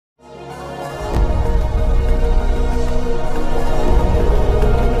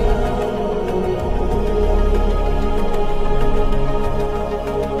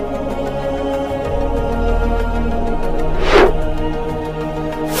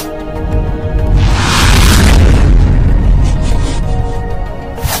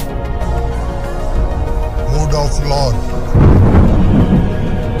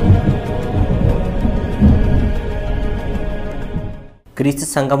క్రీస్తు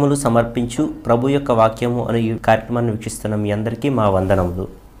సంఘములు సమర్పించు ప్రభు యొక్క వాక్యము అనే ఈ కార్యక్రమాన్ని వీక్షిస్తున్న మీ అందరికీ మా వందనములు.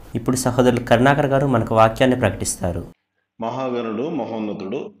 ఇప్పుడు సహోదరులు కరుణాకర్ గారు మనకు వాక్యాన్ని ప్రకటిస్తారు. మహాగణుడు,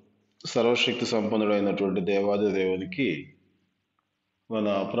 మహోన్నతుడు, సర్వశక్తి సంపన్నుడైనటువంటి దేవాది దేవునికి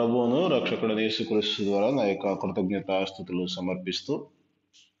మన ప్రభువును రక్షకుడు యేసుక్రీస్తు ద్వారా నా యొక్క కృతజ్ఞతాస్తుతులు సమర్పిస్తూ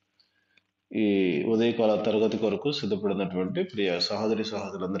ఈ ఉదయకాల తరగతి కొరకు సిద్ధపడినటువంటి ప్రియ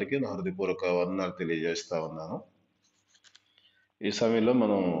సహోదరులందరికీ నా హృదయపూర్వక వందనాలు తెలియజేస్తా ఉన్నాను. ఈ సమయంలో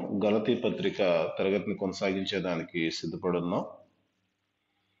మనం గలతీ పత్రిక తరగతిని కొనసాగించేదానికి సిద్ధపడున్నాం.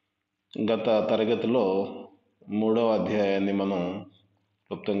 గత తరగతిలో 3వ అధ్యాయాన్ని మనం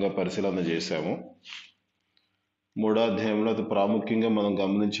క్లుప్తంగా పరిశీలన చేశాము. 3వ అధ్యాయంలో అతి ప్రాముఖ్యంగా మనం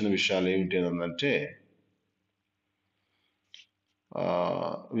గమనించిన విషయాలు ఏమిటి అంటే,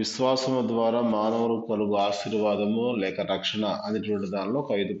 విశ్వాసము ద్వారా మానవులు కలుగు ఆశీర్వాదము లేక రక్షణ అనేటువంటి దానిలో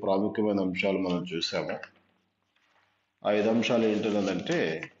ఒక 5 ప్రాముఖ్యమైన అంశాలు మనం చూసాము. ఆ 5 అంశాలు ఏంటంటే,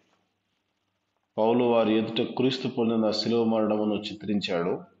 పౌలు వారి ఎదుట క్రీస్తు పొందిన శిలువ మరణమును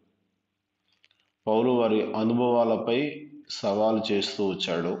చిత్రించాడు. పౌలు వారి అనుభవాలపై సవాలు చేస్తూ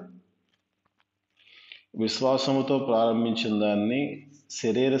వచ్చాడు. విశ్వాసముతో ప్రారంభించిన దాన్ని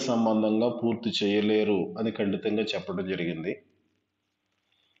శరీర సంబంధంగా పూర్తి చేయలేరు అని ఖండితంగా చెప్పడం జరిగింది.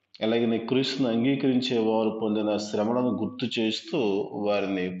 అలాగే క్రీస్తును అంగీకరించే వారు పొందిన శ్రమలను గుర్తు చేస్తూ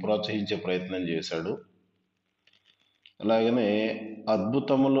వారిని ప్రోత్సహించే ప్రయత్నం చేశాడు. అలాగనే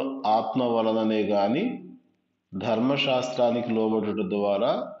అద్భుతములు ఆత్మ వలననే గాని ధర్మశాస్త్రానికి లోబడుట ద్వారా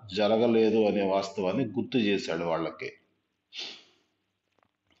జరగలేదు అనే వాస్తవాన్ని గుర్తు చేశాడు వాళ్ళకి.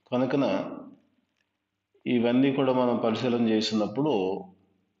 కనుకన ఇవన్నీ కూడా మనం పరిశీలన చేసినప్పుడు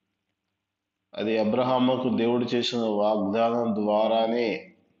అది అబ్రహాముకు దేవుడు చేసిన వాగ్దానం ద్వారానే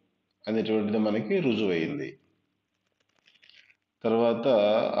అనేటువంటిది మనకి రుజువైంది. తర్వాత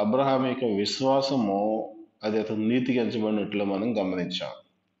అబ్రహాం యొక్క విశ్వాసము అది అతను నీతికి ఎంచబడినట్లు మనం గమనించాం.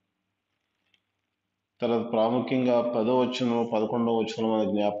 తర్వాత ప్రాముఖ్యంగా 10వ వచనం 11వ వచనం మనం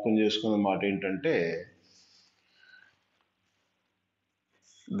జ్ఞాపకం చేసుకున్న మాట ఏంటంటే,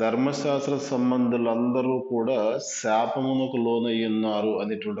 ధర్మశాస్త్ర సంబంధులందరూ కూడా శాపమునకు లోనై ఉన్నారు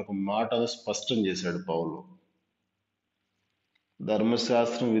అనేటువంటి ఒక మాటను స్పష్టం చేశాడు పౌలు.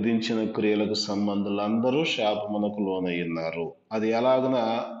 ధర్మశాస్త్రం విధించిన క్రియలకు సంబంధులందరూ శాపమునకు లోనై ఉన్నారు. అది ఎలాగన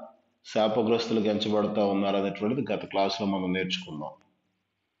శాపగ్రస్తులకు ఎంచబడతా ఉన్నారు అనేటువంటిది గత క్లాసులో మనం నేర్చుకున్నాం.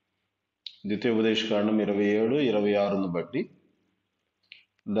 ద్వితీయోపదేశకాండం 27-26 బట్టి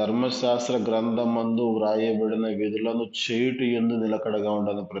ధర్మశాస్త్ర గ్రంథమందు వ్రాయబడిన విధులను చేయుట యందు నిలకడగా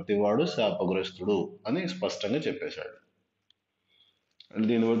ఉండని ప్రతివాడు శాపగ్రస్తుడు అని స్పష్టంగా చెప్పేశాడు. అంటే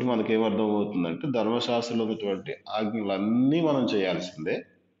దీన్ని బట్టి మనకేమర్థం అవుతుందంటే, ధర్మశాస్త్రంలో ఉన్నటువంటి ఆజ్ఞలన్నీ మనం చేయాల్సిందే.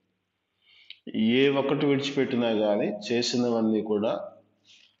 ఏ ఒక్కటి విడిచిపెట్టినా కానీ చేసినవన్నీ కూడా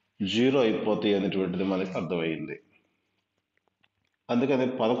జీరో అయిపోతాయి అనేటువంటిది మనకి అర్థమైంది. అందుకని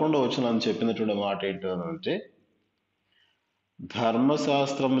 11వ వచనం చెప్పినటువంటి మాట ఏంటంటే,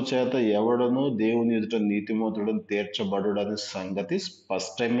 ధర్మశాస్త్రము చేత ఎవడనూ దేవుని ఎదుట నీతిమంతుడని తీర్చబడుడనే సంగతి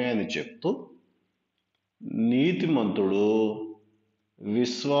స్పష్టమే అని చెప్తూ, నీతిమంతుడు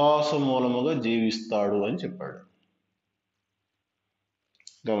విశ్వాస మూలముగా జీవిస్తాడు అని చెప్పాడు.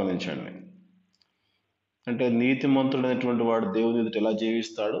 గమనించండి. అంటే నీతిమంతుడు అనేటువంటి వాడు దేవుని ఎదుట ఎలా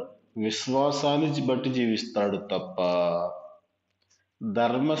జీవిస్తాడు? విశ్వాసాన్ని బట్టి జీవిస్తాడు తప్ప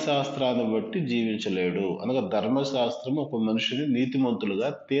ధర్మశాస్త్రాన్ని బట్టి జీవించలేడు. అనగా ధర్మశాస్త్రం ఒక మనిషిని నీతిమంతులుగా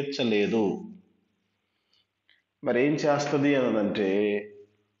తీర్చలేదు. మరి ఏం చేస్తుంది అనంటే,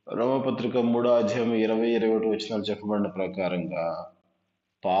 రోమపత్రిక 3వ అధ్యాయం 20-21 వచనాలు చెప్పబడిన ప్రకారంగా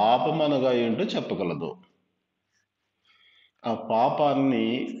పాపం అనగా ఏంటో చెప్పగలదు. ఆ పాపాన్ని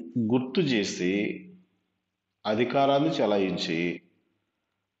గుర్తు చేసి అధికారాన్ని చెలాయించి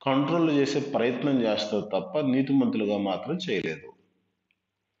కంట్రోల్ చేసే ప్రయత్నం చేస్తారు తప్ప నీతిమంతులుగా మాత్రం చేయలేదు.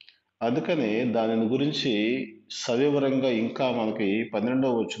 అందుకని దానిని గురించి సవివరంగా ఇంకా మనకి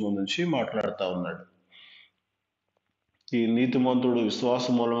 12వ వచనం నుంచి మాట్లాడుతూ ఉన్నాడు. ఈ నీతిమంతుడు విశ్వాస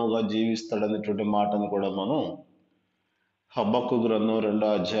మూలముగా జీవిస్తాడనేటువంటి మాటను కూడా మనం హబక్కు గ్రంథం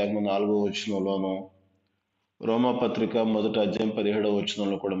 2వ అధ్యాయం 4వ వచనంలోను, రోమపత్రిక 1వ అధ్యాయం 17వ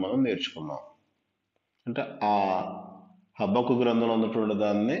వచనంలో కూడా మనం నేర్చుకున్నాం. అంటే ఆ హబక్కు గ్రంథంలో ఉన్నటువంటి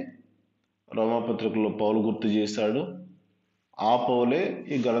దాన్ని రోమపత్రికలో పౌలు గుర్తు చేశాడు. ఆ పౌలే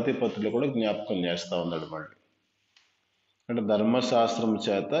ఈ గలతీ పత్రికలో కూడా జ్ఞాపకం చేస్తూ ఉన్నాడు మళ్ళీ. అంటే ధర్మశాస్త్రం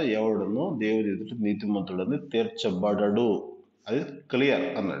చేత ఎవడును దేవుని ఎదుట నీతిమంతుడని తీర్చబడడు, అది క్లియర్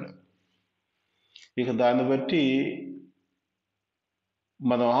అన్నాడు. ఇక దాన్ని బట్టి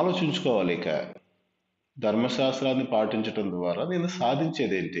మనం ఆలోచించుకోవాలి. ఇక ధర్మశాస్త్రాన్ని పాటించడం ద్వారా నేను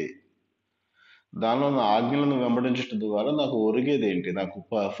సాధించేది ఏంటి? దానిలో నా ఆజ్ఞలను వెంబడించడం ద్వారా నాకు ఒరిగేది ఏంటి? నాకు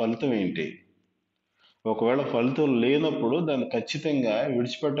ఫలితం ఏంటి? ఒకవేళ ఫలితం లేనప్పుడు దాన్ని ఖచ్చితంగా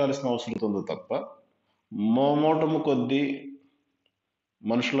విడిచిపెట్టాల్సిన అవసరం ఉంది తప్ప, మోమోటము కొద్దీ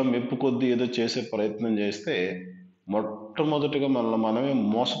మనుషుల మెప్పు కొద్దీ ఏదో చేసే ప్రయత్నం చేస్తే మొట్టమొదటిగా మనల్ని మనమే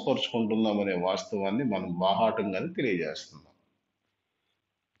మోసపరుచుకుంటున్నామనే వాస్తవాన్ని మనం బాహాటంగానే తెలియజేస్తున్నాం.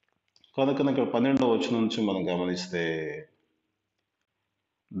 కనుక ఇక్కడ 12వ వచనం నుంచి మనం గమనిస్తే,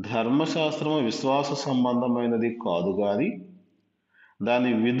 ధర్మశాస్త్రము విశ్వాస సంబంధమైనది కాదు గాని దాని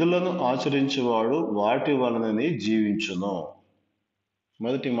విధులను ఆచరించేవాడు వాటి వలననే జీవించును.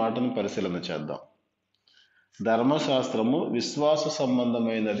 మొదటి మాటను పరిశీలన చేద్దాం. ధర్మశాస్త్రము విశ్వాస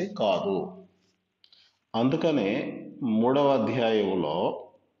సంబంధమైనది కాదు. అందుకనే 3వ అధ్యాయంలో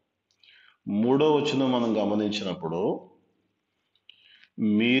 3వ వచనం మనం గమనించినప్పుడు,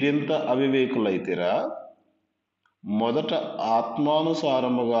 మీరింత అవివేకులైతిరా, మొదట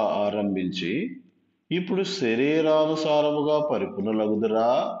ఆత్మానుసారముగా ఆరంభించి ఇప్పుడు శరీరానుసారముగా పరిపూర్ణులగుదురా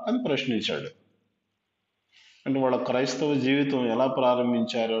అని ప్రశ్నించాడు. అంటే వాళ్ళ క్రైస్తవ జీవితం ఎలా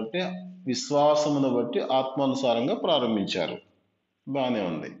ప్రారంభించారు అంటే, విశ్వాసమును బట్టి ఆత్మానుసారంగా ప్రారంభించారు. బాగానే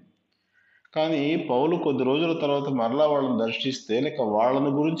ఉంది. కానీ పౌలు కొద్ది రోజుల తర్వాత మరలా వాళ్ళని దర్శిస్తే, లేక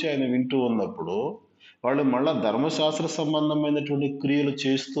వాళ్ళని గురించి ఆయన వింటూ ఉన్నప్పుడు, వాళ్ళు మళ్ళా ధర్మశాస్త్ర సంబంధమైనటువంటి క్రియలు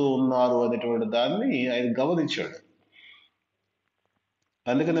చేస్తూ ఉన్నారు అనేటువంటి దాన్ని ఆయన గమనించాడు.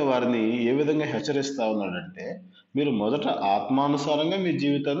 అందుకనే వారిని ఏ విధంగా హెచ్చరిస్తా ఉన్నాడంటే, మీరు మొదట ఆత్మానుసారంగా మీ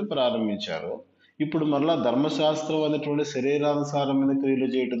జీవితాన్ని ప్రారంభించారు. ఇప్పుడు మరలా ధర్మశాస్త్రం అనేటువంటి శరీరానుసారమైన క్రియలు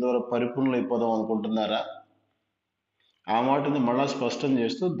చేయడం ద్వారా పరిపూర్ణులు అయిపోదాం అనుకుంటున్నారా? ఆ మాటని మళ్ళా స్పష్టం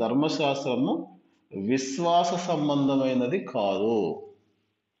చేస్తూ, ధర్మశాస్త్రము విశ్వాస సంబంధమైనది కాదు.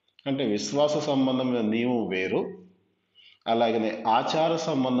 అంటే విశ్వాస సంబంధమైన నియమం వేరు, అలాగనే ఆచార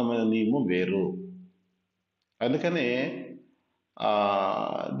సంబంధమైన నియమం వేరు. అందుకనే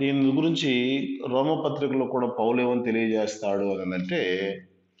దీని గురించి రోమపత్రికలో కూడా పౌలు ఏమని తెలియజేస్తాడు అని అంటే,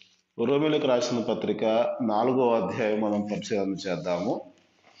 రోమిలకు రాసిన పత్రిక 4వ అధ్యాయం మనం పరిశీలన చేద్దాము.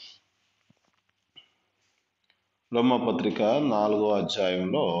 రోమపత్రిక 4వ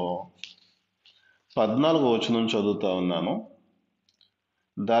అధ్యాయంలో 14వ వచనం చదువుతా ఉన్నాను.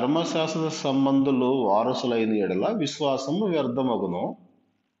 ధర్మశాస్త్ర సంబంధులు వారసులైన ఎడల విశ్వాసము వ్యర్థమగును,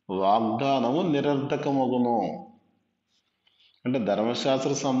 వాగ్దానము నిరర్ధకమగును. అంటే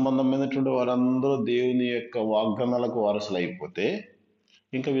ధర్మశాస్త్ర సంబంధమైనటువంటి వారందరూ దేవుని యొక్క వాగ్దానాలకు వారసులు అయిపోతే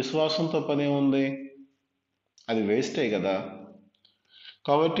ఇంకా విశ్వాసంతో పని ఉంది, అది వేస్టే కదా.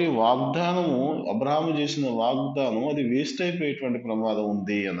 కాబట్టి వాగ్దానము, అబ్రహాము చేసిన వాగ్దానం అది వేస్ట్ అయిపోయేటువంటి ప్రమాదం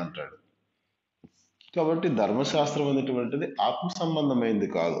ఉంది అని అంటాడు. కాబట్టి ధర్మశాస్త్రం అనేటువంటిది ఆత్మ సంబంధమైంది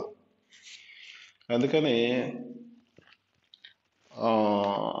కాదు. అందుకని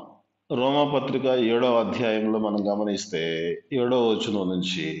రోమపత్రిక 7వ అధ్యాయంలో మనం గమనిస్తే 7వ వచనం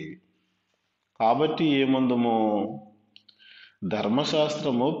నుంచి, కాబట్టి ఏమందుము,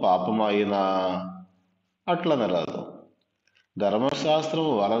 ధర్మశాస్త్రము పాపమాయినా అట్లనరాదు,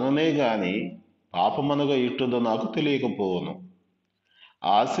 ధర్మశాస్త్రము వలననే గాని పాపమనగా ఇట్టుదో నాకు తెలియకపోవును.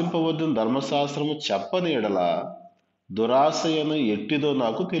 ఆశింపవద్దని ధర్మశాస్త్రము చెప్పని ఎడల దురాశయను ఎట్టిదో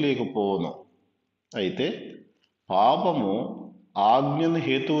నాకు తెలియకపోవును. అయితే పాపము ఆజ్ఞను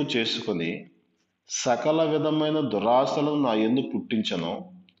హేతువు చేసుకుని సకల విధమైన దురాశలను నా యందు పుట్టించను.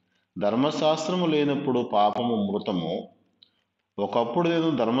 ధర్మశాస్త్రము లేనప్పుడు పాపము మృతము. ఒకప్పుడు నేను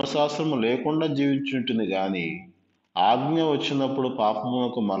ధర్మశాస్త్రము లేకుండా జీవించుంటుంది గాని ఆజ్ఞ వచ్చినప్పుడు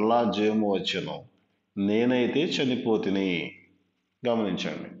పాపమునకు మరలా జయము వచ్చెను, నేనైతే చనిపోతిని.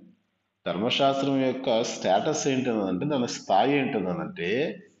 గమనించండి, ధర్మశాస్త్రం యొక్క స్టేటస్ ఏంటనంటే, దాని స్థాయి ఏంటనంటే,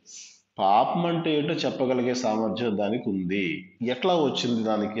 పాపం అంటే ఏంటో చెప్పగలిగే సామర్థ్యం దానికి ఉంది. ఎట్లా వచ్చింది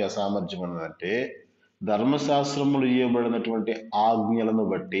దానికి ఆ సామర్థ్యం అనంటే, ధర్మశాస్త్రములు ఇవ్వబడినటువంటి ఆజ్ఞలను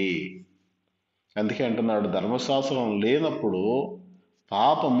బట్టి. అందుకే అంటున్నాడు, ధర్మశాస్త్రం లేనప్పుడు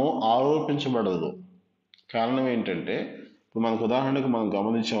పాపము ఆరోపించబడదు. కారణం ఏంటంటే, ఇప్పుడు మనకు ఉదాహరణకు మనం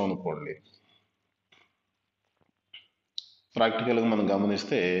గమనించామనుకోండి, ప్రాక్టికల్గా మనం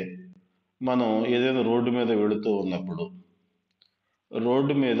గమనిస్తే, మనం ఏదైనా రోడ్డు మీద వెళుతూ ఉన్నప్పుడు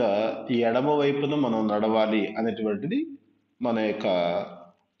రోడ్డు మీద ఎడమ వైపున మనం నడవాలి అనేటువంటిది మన యొక్క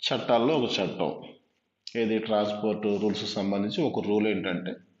చట్టాల్లో ఒక చట్టం. ఏది ట్రాన్స్పోర్ట్ రూల్స్ సంబంధించి ఒక రూల్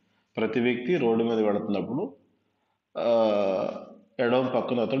ఏంటంటే, ప్రతి వ్యక్తి రోడ్డు మీద వెళుతున్నప్పుడు ఎడమ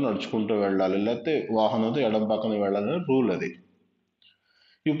పక్కన అతను నడుచుకుంటూ వెళ్ళాలి, లేకపోతే వాహనంతో ఎడమ పక్కన వెళ్ళాలని రూల్ అది.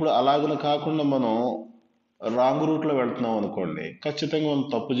 ఇప్పుడు అలాగని కాకుండా మనం రాంగ్ రూట్లో వెళ్తున్నాం అనుకోండి, ఖచ్చితంగా మనం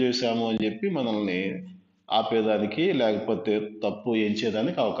తప్పు చేశాము అని చెప్పి మనల్ని ఆపేదానికి, లేకపోతే తప్పు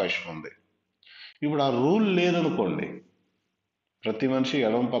ఎంచేదానికి అవకాశం ఉంది. ఇప్పుడు ఆ రూల్ లేదనుకోండి, ప్రతి మనిషి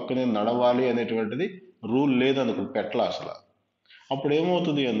ఎడమ పక్కనే నడవాలి అనేటువంటిది రూల్ లేదనుకో, పెట్టలా అసలు. అప్పుడు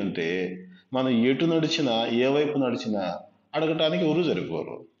ఏమవుతుంది అంటే, మనం ఎటు నడిచినా, ఏ వైపు నడిచినా అడగటానికి ఎవరు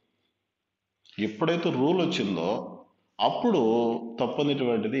సరిపోరు. ఎప్పుడైతే రూల్ వచ్చిందో అప్పుడు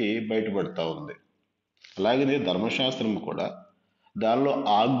తప్పనేటువంటిది బయటపడతా ఉంది. అలాగనే ధర్మశాస్త్రం కూడా దానిలో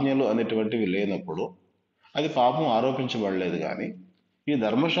ఆజ్ఞలు అనేటువంటివి లేనప్పుడు అది పాపం ఆరోపించబడలేదు. కానీ ఈ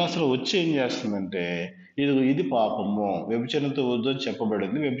ధర్మశాస్త్రం వచ్చి ఏం చేస్తుందంటే, ఇది పాపము, వ్యభిచారంతో వద్దని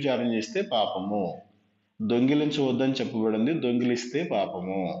చెప్పబడింది, వ్యభిచారం చేస్తే పాపము, దొంగిలించవద్దని చెప్పబడింది, దొంగిలిస్తే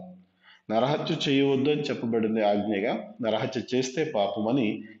పాపము, నరహత్య చేయవద్దు అని చెప్పబడింది ఆజ్ఞగా, నరహత్య చేస్తే పాపమని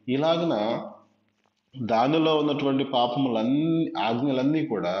ఇలాగన దానిలో ఉన్నటువంటి ఆజ్ఞలన్నీ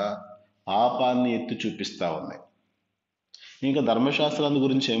కూడా పాపాన్ని ఎత్తి చూపిస్తా ఉన్నాయి. ఇంకా ధర్మశాస్త్రాన్ని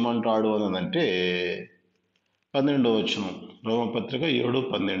గురించి ఏమంటాడు అని అంటే 12వ వచనం, రోమపత్రిక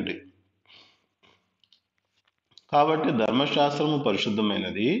 7:12. కాబట్టి ధర్మశాస్త్రము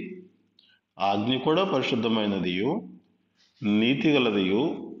పరిశుద్ధమైనది, ఆజ్ఞ కూడా పరిశుద్ధమైనదియు, నీతిగలదియు,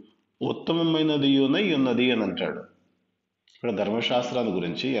 ఉత్తమమైనదియునై ఉన్నది అని అంటాడు. ఇక్కడ ధర్మశాస్త్రాన్ని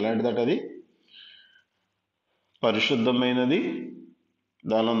గురించి ఎలాంటిదట? అది పరిశుద్ధమైనది,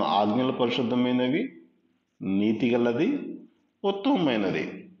 దానిలో ఉన్న ఆజ్ఞలు పరిశుద్ధమైనవి, నీతిగలది, ఉత్తమమైనది.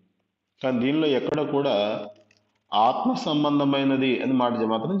 కానీ దీనిలో ఎక్కడ కూడా ఆత్మ సంబంధమైనది అని మాట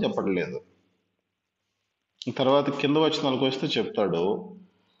మాత్రం చెప్పట్లేదు. తర్వాత కింద వచనాలకు వస్తే చెప్తాడు,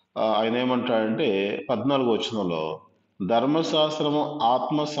 ఆయన ఏమంటాడంటే 14వ వచనంలో, ధర్మశాస్త్రము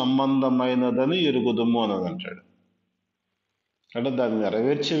ఆత్మ సంబంధమైనదని ఎరుగుదుము అని అంటాడు. అంటే దాన్ని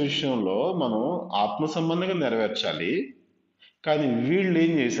నెరవేర్చే విషయంలో మనం ఆత్మ సంబంధంగా నెరవేర్చాలి. కానీ వీళ్ళు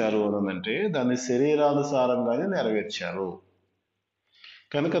ఏం చేశారు అంటే దాన్ని శరీరానుసారంగానే నెరవేర్చారు.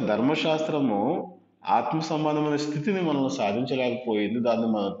 కనుక ధర్మశాస్త్రము ఆత్మ సంబంధమైన స్థితిని మనం సాధించలేకపోయింది, దాన్ని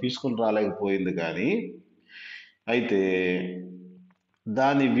మనం తీసుకుని రాలేకపోయింది. కానీ అయితే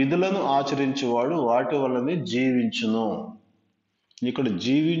దాని విధులను ఆచరించేవాడు వాటి వల్లనే జీవించును. ఇక్కడ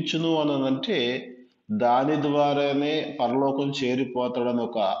జీవించును అనంటే దాని ద్వారానే పరలోకం చేరిపోతాడని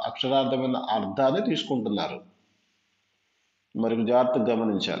ఒక అక్షరార్థమైన అర్థాన్ని తీసుకుంటున్నారు. మరి జాగ్రత్తగా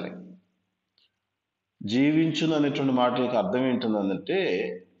గమనించాలి. జీవించును అనేటువంటి మాట యొక్క అర్థం ఏంటంటే,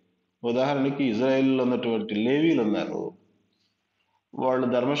 ఉదాహరణకి ఇజ్రాయేల్లో ఉన్నటువంటి లేవీలు ఉన్నారు, వాళ్ళు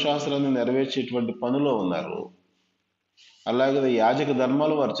ధర్మశాస్త్రాన్ని నెరవేర్చేటువంటి పనిలో ఉన్నారు. అలాగే యాజక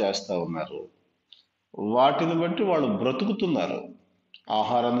ధర్మాలు వారు చేస్తూ ఉన్నారు. వాటిని బట్టి వాళ్ళు బ్రతుకుతున్నారు,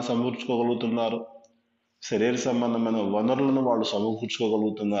 ఆహారాన్ని సమకూర్చుకోగలుగుతున్నారు, శరీర సంబంధమైన వనరులను వాళ్ళు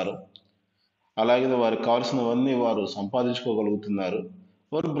సమకూర్చుకోగలుగుతున్నారు, అలాగే వారికి కావాల్సినవన్నీ వారు సంపాదించుకోగలుగుతున్నారు,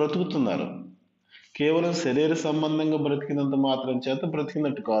 వారు బ్రతుకుతున్నారు. కేవలం శరీర సంబంధంగా బ్రతికినంత మాత్రం చేత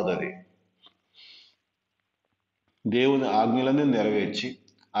బ్రతికినట్టు కాదు. అది దేవుని ఆజ్ఞలన్నీ నెరవేర్చి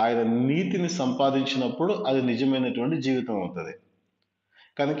ఆయన నీతిని సంపాదించినప్పుడు అది నిజమైనటువంటి జీవితం అవుతుంది.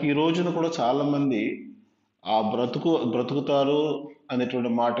 కనుక ఈ రోజున కూడా చాలామంది ఆ బ్రతుకుతారు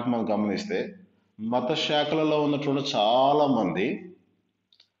అనేటువంటి మాటకు మనం గమనిస్తే, మత శాఖలలో ఉన్నటువంటి చాలామంది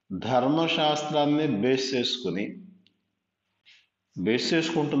ధర్మశాస్త్రాన్ని బేస్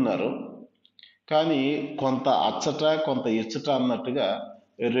చేసుకుంటున్నారు. కానీ కొంత అచ్చట కొంత ఇచ్చట అన్నట్టుగా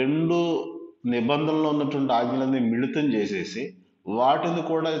రెండు నిబంధనలో ఉన్నటువంటి ఆజ్ఞలన్నీ మిళితం చేసేసి వాటిని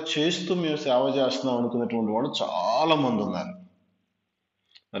కూడా చేస్తూ మేము సేవ చేస్తున్నాం అనుకున్నటువంటి వాళ్ళు చాలా మంది ఉన్నారు.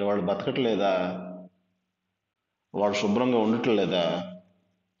 మరి వాళ్ళు బతకట్లేదా? వాడు శుభ్రంగా ఉండట్లేదా?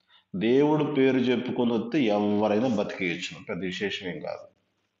 దేవుడు పేరు చెప్పుకొని వస్తే ఎవరైనా బతికేయచ్చు, పెద్ద విశేషం ఏం కాదు.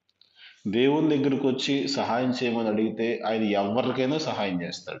 దేవుని దగ్గరికి వచ్చి సహాయం చేయమని అడిగితే ఆయన ఎవరికైనా సహాయం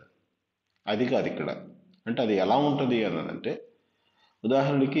చేస్తాడు. అది కాదు ఇక్కడ. అంటే అది ఎలా ఉంటుంది అంటే,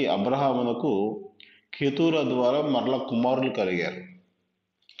 ఉదాహరణకి అబ్రహామునకు కెతూరా ద్వారా మరలా కుమారులు కలిగారు.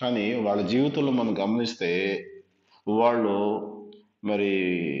 కానీ వాళ్ళ జీవితంలో మనం గమనిస్తే వాళ్ళు మరి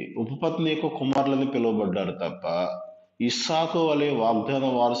ఉపపత్ని యొక్క కుమారులని పిలువబడ్డారు తప్ప ఇస్సాకు వలె వాగ్దాన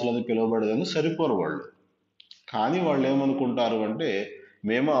వారసులని పిలువబడేదని సరిపోరు వాళ్ళు. కానీ వాళ్ళు ఏమనుకుంటారు అంటే,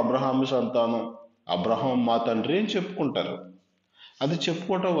 మేము అబ్రహాము సంతానం, అబ్రహాం మా తండ్రి అని చెప్పుకుంటారు. అది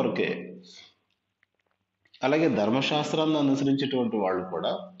చెప్పుకోవటం వరకే. అలాగే ధర్మశాస్త్రాన్ని అనుసరించేటువంటి వాళ్ళు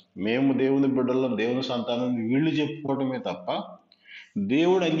కూడా మేము దేవుని బిడ్డల్లో, దేవుని సంతానం వీళ్ళు చెప్పుకోవటమే తప్ప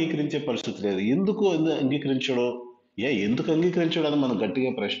దేవుడు అంగీకరించే పరిస్థితి లేదు. ఎందుకు అంగీకరించడు? ఎందుకు అంగీకరించడు అని మనం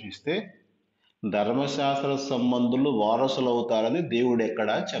గట్టిగా ప్రశ్నిస్తే, ధర్మశాస్త్ర సంబంధులు వారసులు అవుతారని దేవుడు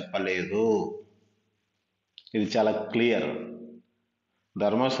ఎక్కడా చెప్పలేదు. ఇది చాలా క్లియర్.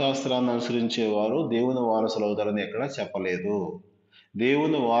 ధర్మశాస్త్రాన్ని అనుసరించేవారు దేవుని వారసులు అవుతారని ఎక్కడా చెప్పలేదు.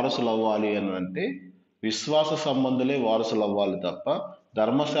 దేవుని వారసులు అవ్వాలి అని అంటే విశ్వాస సంబంధులే వారసులు అవ్వాలి తప్ప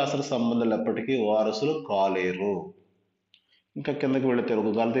ధర్మశాస్త్ర సంబంధాలు ఎప్పటికీ వారసులు కాలేరు. ఇంకా కిందకి వెళితే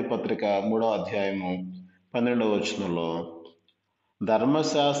ఒక గలతీ పత్రిక 3వ అధ్యాయము 12వ వచనంలో,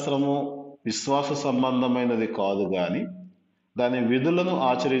 ధర్మశాస్త్రము విశ్వాస సంబంధమైనది కాదు కానీ దాని విధులను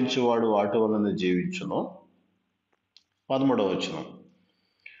ఆచరించేవాడు వాటి వలన జీవించును. 13వ వచనం,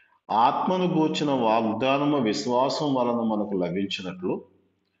 ఆత్మను గూర్చిన వాగ్దానము విశ్వాసం వలన మనకు లభించినట్లు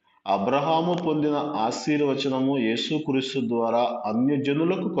అబ్రహాము పొందిన ఆశీర్వచనము యేసుక్రీస్తు ద్వారా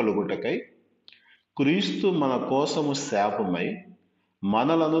అన్యజనులకు కలుగుటకై క్రీస్తు మన కోసము శాపమై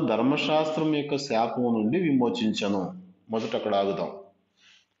మనలను ధర్మశాస్త్రం యొక్క శాపము నుండి విమోచించను. మొదట అక్కడ ఆగుదాం.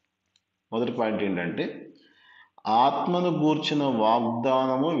 మొదటి పాయింట్ ఏంటంటే, ఆత్మను గూర్చిన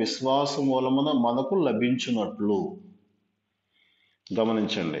వాగ్దానము విశ్వాసం మూలమున మనకు లభించినట్లు.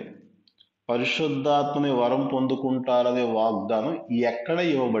 గమనించండి, పరిశుద్ధాత్మని వరం పొందుకుంటారనే వాగ్దానం ఎక్కడ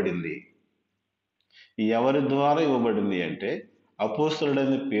ఇవ్వబడింది, ఎవరి ద్వారా ఇవ్వబడింది అంటే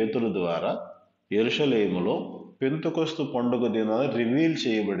అపోస్తలుడైన పేతురు ద్వారా యెరూషలేములో పెంతెకొస్తు పండుగ దినాన రివీల్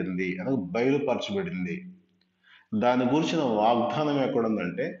చేయబడింది, అనగా బయలుపరచబడింది. దాని గురించిన వాగ్దానం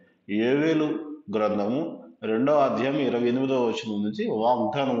ఎక్కడుందంటే యోవేలు గ్రంథము 2వ అధ్యాయం 28వ వచనం నుంచి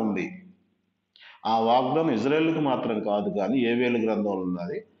వాగ్దానం ఉంది. ఆ వాగ్దానం ఇజ్రాయేలుకు మాత్రం కాదు, కానీ యోవేలు గ్రంథంలో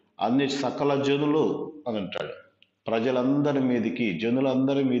ఉన్నది. అన్ని సకల జనులు అని అంటాడు, ప్రజలందరి మీదికి,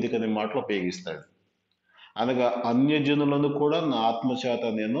 జనులందరి మీదికి అనే మాటలు ఉపయోగిస్తాడు. అనగా అన్యజనులను కూడా నా ఆత్మచేత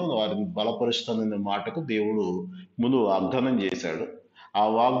నేను వారిని బలపరుస్తాననే మాటకు దేవుడు ముందు వాగ్దానం చేశాడు. ఆ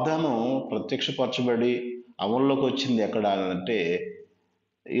వాగ్దానం ప్రత్యక్షపరచబడి అమల్లోకి వచ్చింది ఎక్కడ అని అంటే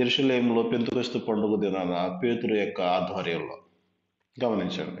యెరూషలేములో పెంతెకొస్తు పండుగ దినాన పేతురు యొక్క ఆధ్వర్యంలో.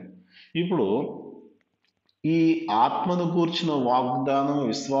 గమనించండి, ఇప్పుడు ఈ ఆత్మను గూర్చిన వాగ్దానం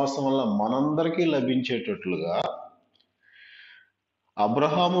విశ్వాసం వల్ల మనందరికీ లభించేటట్లుగా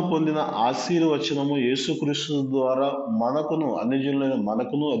అబ్రహాము పొందిన ఆశీర్వచనము యేసుక్రీస్తు ద్వారా మనకును, అన్యజనులైన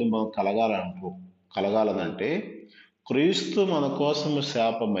మనకును అది మనం కలగాలనంటే క్రీస్తు మన కోసము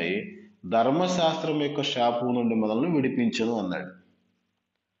శాపమై ధర్మశాస్త్రం యొక్క శాపం నుండి మనల్ని విడిపించను అన్నాడు.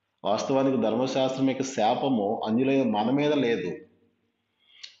 వాస్తవానికి ధర్మశాస్త్రం యొక్క శాపము అన్యులైన మన మీద లేదు,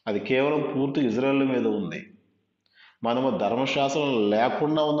 అది కేవలం పూర్తి ఇజ్రాయేల్ మీద ఉంది. మనము ధర్మశాస్త్రం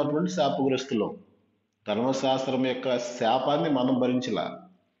లేకుండా ఉన్నటువంటి శాపగ్రస్తులం. ధర్మశాస్త్రం యొక్క శాపాన్ని మనం భరించలా,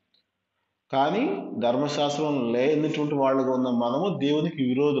 కానీ ధర్మశాస్త్రం లేనటువంటి వాళ్ళుగా ఉన్న మనము దేవునికి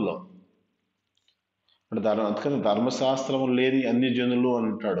విరోధులం. అందుకని ధర్మశాస్త్రం లేని అన్ని జనులు అని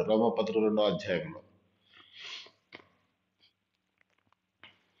అంటాడు రోమపత్రిక 2వ అధ్యాయంలో.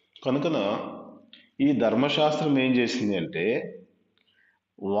 కనుకన ఈ ధర్మశాస్త్రం ఏం చేసింది అంటే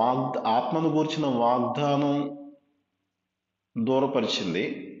ఆత్మను గూర్చిన వాగ్దానం దూరపరిచింది,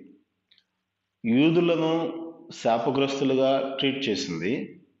 యూదులను శాపగ్రస్తులుగా ట్రీట్ చేసింది.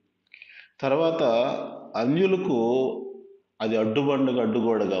 తర్వాత అన్యులకు అది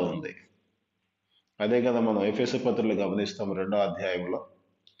అడ్డుగోడగా ఉంది. అదే కదా మనం ఎఫెసు పత్రికలో గమనిస్తాం. 2వ అధ్యాయంలో,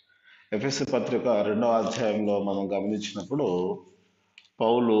 ఎఫెసు పత్రిక 2వ అధ్యాయంలో మనం గమనించినప్పుడు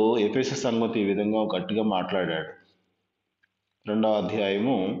పౌలు ఎఫెసు సంగతి ఈ విధంగా గట్టిగా మాట్లాడాడు. 2వ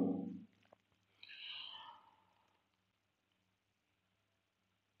అధ్యాయము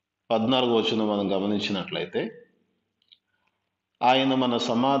 14వ వచనం మనం గమనించినట్లయితే, ఆయన మన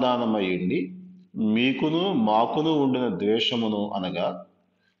సమాధానమయ్యుండి మీకును మాకును ఉండిన ద్వేషమును, అనగా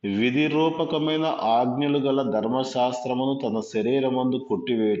విధిరూపకమైన ఆజ్ఞలు గల ధర్మశాస్త్రమును తన శరీరమందు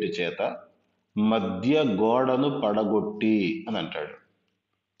కొట్టివేయుట చేత మధ్య గోడను పడగొట్టి అని అంటాడు.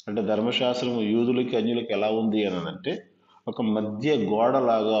 అంటే ధర్మశాస్త్రము యూదులకి అన్యులకి ఎలా ఉంది అని అంటే ఒక మధ్య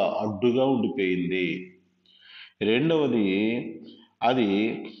గోడలాగా అడ్డుగా ఉండిపోయింది. రెండవది, అది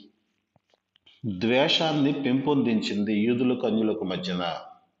ద్వేషాన్ని పెంపొందించింది యూదులకు అన్యులకు మధ్యన.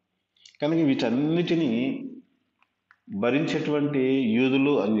 కనుక వీటన్నిటినీ భరించేటువంటి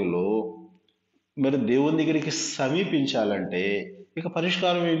యూదులు అన్యులు మరి దేవుని దగ్గరికి సమీపించాలంటే ఇక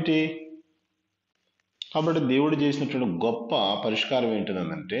పరిష్కారం ఏంటి? కాబట్టి దేవుడు చేసినటువంటి గొప్ప పరిష్కారం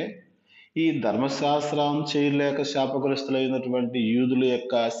ఏంటిదంటే ఈ ధర్మశాస్త్రం చేయలేక శాపగ్రస్తులైనటువంటి యూదుల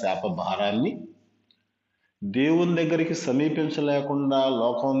యొక్క శాప భారాన్ని, దేవుని దగ్గరికి సమీపించలేకుండా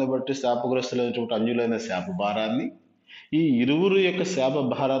లోకాన్ని బట్టి శాపగ్రస్తులైనటువంటి అన్యులైన శాప భారాన్ని, ఈ ఇరువురు యొక్క శాప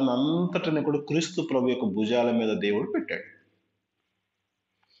భారాన్ని అంతటిని కూడా క్రీస్తు ప్రభు యొక్క భుజాల మీద దేవుడు పెట్టాడు.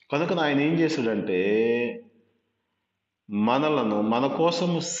 కనుక ఆయన ఏం చేశాడంటే మనలను మన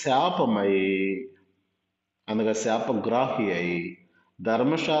కోసము శాపమై, అనగా శాపగ్రాహి అయి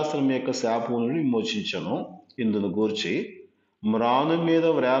ధర్మశాస్త్రం యొక్క శాపం నుండి విమోచించను. ఇందును గూర్చి మ్రాను మీద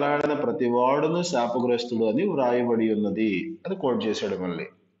వ్రేలాడిన ప్రతివాడును శాపగ్రస్తుడు అని వ్రాయబడి ఉన్నది అని కోట్ చేశాడు. మళ్ళీ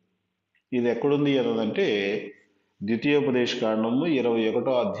ఇది ఎక్కడుంది అన్నదంటే ద్వితీయోపదేశ కాండము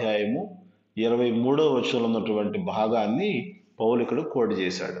 21వ అధ్యాయము 23వ వచనంలో ఉన్నటువంటి భాగాన్ని పౌలు ఇక్కడ కోట్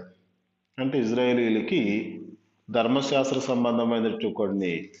చేశాడు. అంటే ఇజ్రాయేలీలకి ధర్మశాస్త్ర సంబంధమైనటువంటి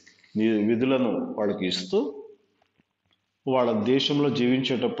కొన్ని విధులను వాళ్ళకి ఇస్తూ, వాళ్ళ దేశంలో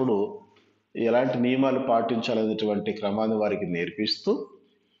జీవించేటప్పుడు ఎలాంటి నియమాలు పాటించాలనేటువంటి క్రమాన్ని వారికి నేర్పిస్తూ,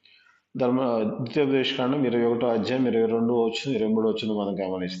 ద్వితీయోపదేశకాండం 21వ అధ్యాయం 22 వచ్చిన 23 వచ్చిన మనం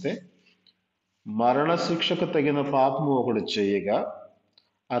గమనిస్తే, మరణశిక్షకు తగిన పాపము ఒకడు చేయగా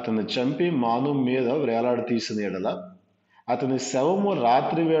అతన్ని చంపి మాను మీద వేలాడదీసిన యెడల అతని శవము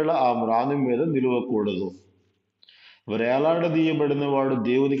రాత్రి వేళ ఆ మ్రాను మీద నిలువకూడదు. వేలాడదీయబడిన వాడు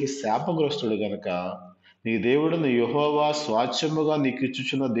దేవునికి శాపగ్రస్తుడు గనక నీ దేవుడిని యెహోవా స్వాస్థ్యముగా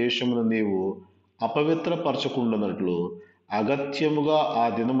నీకిచ్చుచున్న దేశమును నీవు అపవిత్రపరచకుండానట్లు అగత్యముగా ఆ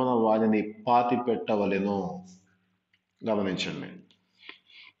దినమున వానిని పాతి పెట్టవలెను. గమనించండి,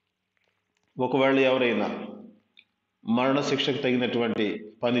 ఒకవేళ ఎవరైనా మరణశిక్షకు తగినటువంటి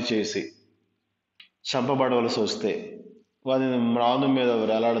పని చేసి చంపబడవలసి వస్తే వారిని మ్రాను మీద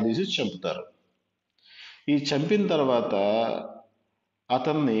వేలాడదీసి చంపుతారు. ఈ చంపిన తర్వాత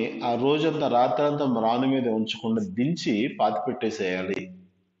అతన్ని ఆ రోజంతా రాత్రంతా మ్రాను మీద ఉంచకుండా దించి పాతి పెట్టేసేయాలి.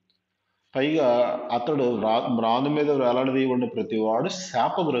 పైగా అతడు మ్రాను మీద వేలాడదీయబడిన ప్రతివాడు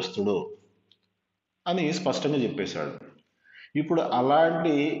శాపగ్రస్తుడు అని స్పష్టంగా చెప్పేశాడు. ఇప్పుడు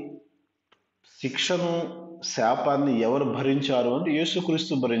అలాంటి శిక్షను, శాపాన్ని ఎవరు భరించారు అంటే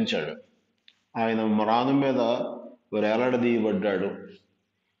యేసుక్రీస్తు భరించాడు. ఆయన మ్రాను మీద వేలాడదీయబడ్డాడు,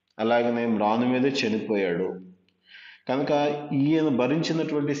 అలాగనే మ్రాను మీదే చనిపోయాడు. కనుక ఈయన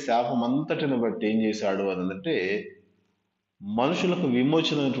భరించినటువంటి శాపం అంతటిని బట్టి ఏం చేశాడు అని అంటే మనుషులకు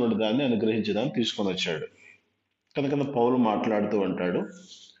విమోచనటువంటి దాన్ని అనుగ్రహించడానికి తీసుకొని వచ్చాడు. కనుక పౌలు మాట్లాడుతూ అంటాడు,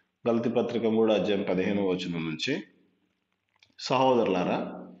 గలతీ పత్రిక 3వ అధ్యాయం 15వ వచనం నుంచి, సహోదరులారా,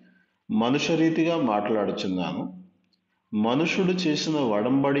 మనుష్య రీతిగా మాట్లాడుచున్నాను. మనుషుడు చేసిన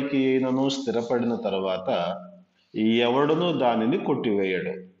వడంబడికి అయినను స్థిరపడిన తర్వాత ఎవడునూ దానిని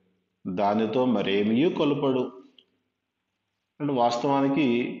కొట్టివేయడు, దానితో మరేమీ కలుపడు. అంటే వాస్తవానికి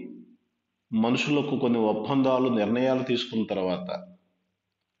మనుషులకు కొన్ని ఒప్పందాలు, నిర్ణయాలు తీసుకున్న తర్వాత,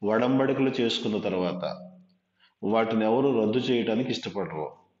 వడంబడికలు చేసుకున్న తర్వాత వాటిని ఎవరు రద్దు చేయడానికి ఇష్టపడరు.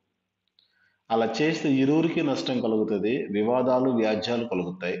 అలా చేస్తే ఇరువురికి నష్టం కలుగుతుంది, వివాదాలు, వ్యాజ్యాలు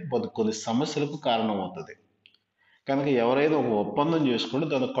కలుగుతాయి, కొన్ని సమస్యలకు కారణమవుతుంది. కనుక ఎవరైనా ఒక ఒప్పందం చేసుకుంటే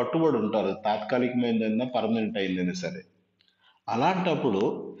దానికి కట్టుబడి ఉంటారు, తాత్కాలికమైందైనా పర్మనెంట్ అయిందైనా సరే. అలాంటప్పుడు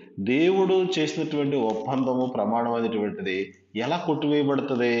దేవుడు చేసినటువంటి ఒప్పందము, ప్రమాణం అనేటువంటిది ఎలా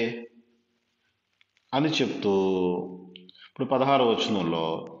కొట్టివేయబడుతుంది అని చెప్తూ ఇప్పుడు 16వ వచనంలో,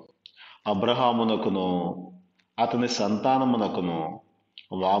 అబ్రహామునకును అతని సంతానమునకును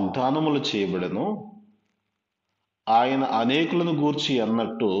వాగ్దానములు చేయబడెను, ఆయన అనేకులను గూర్చి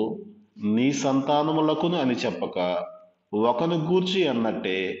అన్నట్టు నీ సంతానములకును అని చెప్పక ఒకను గూర్చి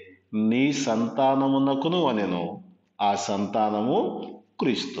అన్నట్టే నీ సంతానమునకును అనెను, ఆ సంతానము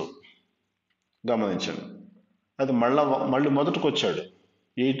క్రీస్తు. గమనించండి, అది మళ్ళీ మొదటికి వచ్చాడు.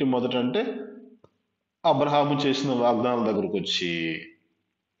 ఏంటి మొదట అంటే అబ్రహాము చేసిన వాగ్దానం దగ్గరకు వచ్చి,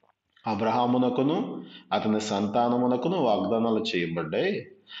 అబ్రహామునకును అతని సంతానమునకును వాగ్దానాలు చేయబడ్డాయి,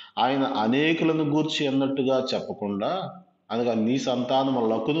 ఆయన అనేకులను గూర్చి అన్నట్టుగా చెప్పకుండా, అనగా నీ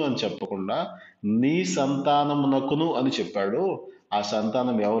సంతానములకును అని చెప్పకుండా నీ సంతానమునకును అని చెప్పాడు. ఆ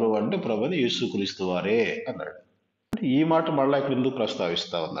సంతానం ఎవరు అంటే ప్రభువైన యేసుక్రీస్తు వారే అన్నాడు. ఈ మాట మళ్ళా ఇక్కడ ఎందుకు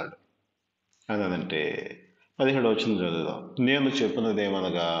ప్రస్తావిస్తా ఉన్నాడు అని అంటే 17వ వచనం చదువుదాం. నేను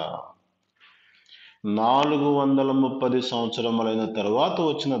చెప్పినదేమనగా, 430 సంవత్సరములైన తరువాత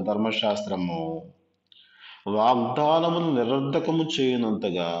వచ్చిన ధర్మశాస్త్రము వాగ్దానమును నిరర్ధకము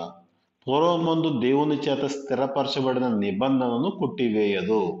చేయనంతగా పూర్వమందు దేవుని చేత స్థిరపరచబడిన నిబంధనను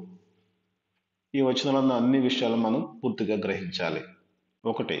కొట్టివేయదు. ఈ వచనాలను అన్ని విషయాలు మనం పూర్తిగా గ్రహించాలి.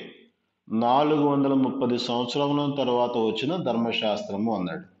 ఒకటి, 430 సంవత్సరముల తర్వాత వచ్చిన ధర్మశాస్త్రము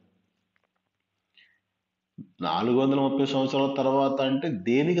అన్నాడు. 430 సంవత్సరాల తర్వాత అంటే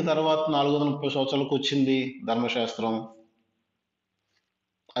దేనికి తర్వాత 430 సంవత్సరాలకు వచ్చింది ధర్మశాస్త్రం?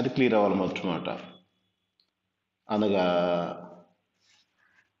 అది క్లియర్ అవ్వాలి మొట్టమొదట. అనగా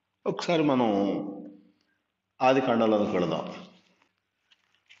ఒకసారి మనం ఆది కాండంలోకి వెళదాం.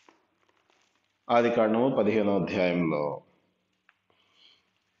 ఆది కాండము 15వ అధ్యాయంలో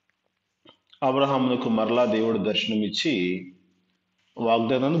అబ్రహామునకు మరలా దేవుడు దర్శనమిచ్చి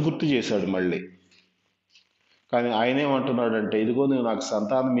వాగ్దానాన్ని గుర్తు చేశాడు మళ్ళీ. కానీ ఆయన ఏమంటున్నాడంటే, ఇదిగో నువ్వు నాకు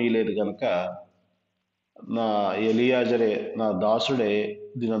సంతానం ఇయ్యలేదు కనుక నా ఎలియాజరే, నా దాసుడే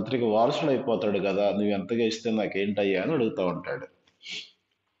దీని అంతటికి వారసుడు అయిపోతాడు కదా, నువ్వు ఎంతగా ఇస్తే నాకేంటయ్యా అని అడుగుతూ ఉంటాడు.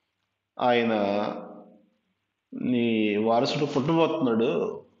 ఆయన, నీ వారసుడు పుట్టబోతున్నాడు,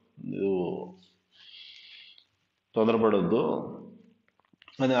 నువ్వు తొందరపడొద్దు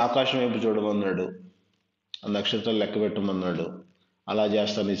అని ఆకాశం వైపు చూడమన్నాడు, ఆ నక్షత్రాలు లెక్క పెట్టమన్నాడు, అలా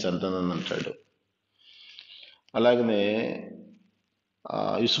చేస్తా నీ సంతానాన్ని అంటాడు. అలాగనే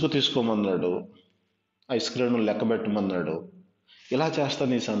ఇసుక తీసుకోమన్నాడు, ఆ ఇసుకలను లెక్క పెట్టమన్నాడు, ఇలా చేస్తా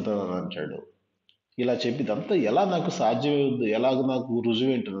నీ సంతానాన్ని అంటాడు. ఇలా చెప్పి ఇదంతా ఎలా నాకు సాధ్యమవుద్ది, ఎలాగ నాకు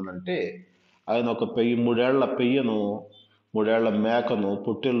రుజువేంటనంటే, ఆయన ఒక 3 ఏళ్ల పెయ్యను, 3 ఏళ్ల మేకను,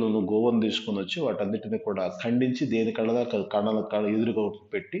 పొట్టేళ్ళను, గోవును తీసుకొని వచ్చి వాటన్నిటిని కూడా ఖండించి దేని కళ్ళగా కళ్ళ ఎదురుగా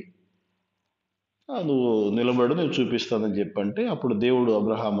పెట్టి, నువ్వు నిలబడు నేను చూపిస్తానని చెప్పంటే, అప్పుడు దేవుడు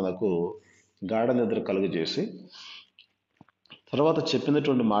అబ్రహామునకు గాఢ నిద్ర కలుగజేసి తర్వాత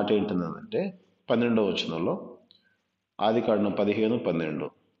చెప్పినటువంటి మాట ఏంటంటే 12వ వచనంలో, ఆదికాండం 15:12,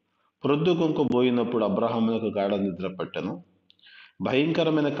 ప్రొద్దుగుంకు పోయినప్పుడు అబ్రహామునకు గాఢ నిద్ర పట్టెను,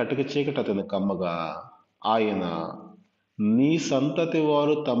 భయంకరమైన కటిక చీకటి అతని కమ్మగా, ఆయన నీ సంతతి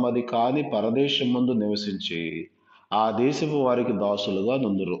వారు తమది కాని పరదేశమందు నివసించి ఆ దేశపు వారికి దాసులుగా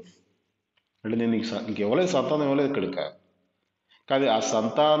నుందురు. అంటే నేను ఇంకెవ్వలేదు, సంతానం ఇవ్వలేదు ఇక్కడిక, కానీ ఆ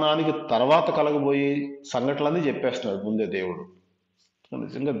సంతానానికి తర్వాత కలగబోయే సంఘటనలన్నీ చెప్పేస్తున్నాడు ముందే దేవుడు.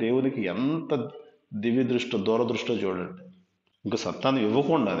 నిజంగా దేవునికి ఎంత దివ్య దృష్టి, దూరదృష్టో చూడండి. ఇంకా సంతానం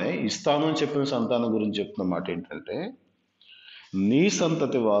ఇవ్వకుండానే ఇస్తాను అని చెప్పిన సంతానం గురించి చెప్తున్న మాట ఏంటంటే, నీ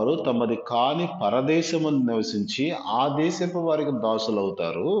సంతతి వారు తమది కాని పరదేశమందు నివసించి ఆ దేశపు వారికి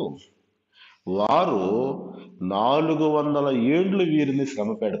దాసులవుతారు. వారు 400 ఏండ్లు వీరిని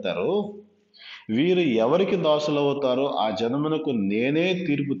శ్రమ పెడతారు. వీరు ఎవరికి దాసులవుతారో ఆ జనమునకు నేనే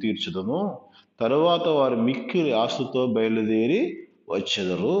తీర్పు తీర్చుదును. తరువాత వారు మిక్కిలి ఆశతో బయలుదేరి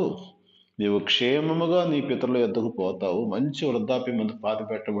వచ్చెదరు. నీవు క్షేమముగా నీ పితరుల యొద్దకు పోతావు, మంచి వృద్ధాప్యం ముందు పాతి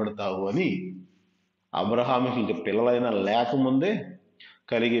పెట్టబడతావు అని అబ్రహాముకి ఇంక పిల్లలైనా లేకముందే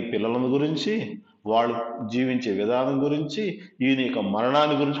కలిగే పిల్లలను గురించి, వాళ్ళు జీవించే విధానం గురించి, ఈయన యొక్క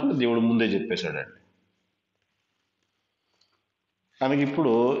మరణాన్ని గురించి కూడా దేవుడు ముందే చెప్పేశాడండి. కనుక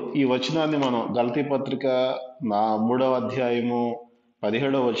ఇప్పుడు ఈ వచనాన్ని మనం గలతీ పత్రిక 3వ అధ్యాయము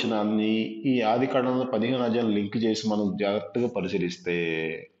 17వ వచనాన్ని ఈ ఆది కాండంలో 15 అధ్యాయం లింక్ చేసి మనం జాగ్రత్తగా పరిశీలిస్తే,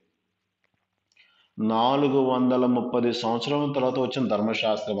 430 సంవత్సరాల తర్వాత వచ్చిన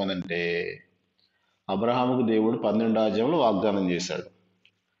ధర్మశాస్త్రం అని అంటే, అబ్రహాముకు దేవుడు 12వ అధ్యాయంలో వాగ్దానం చేశాడు.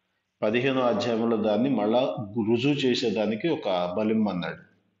 15వ అధ్యాయంలో దాన్ని మళ్ళా రుజువు చేసేదానికి ఒక బలిమ్మన్నాడు.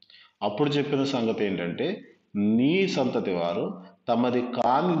 అప్పుడు చెప్పిన సంగతి ఏంటంటే, నీ సంతతి వారు తమది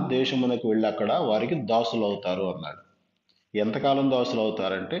కాని దేశమునకు వెళ్ళి అక్కడ వారికి దాసులు అవుతారు అన్నాడు. ఎంతకాలం దాసులు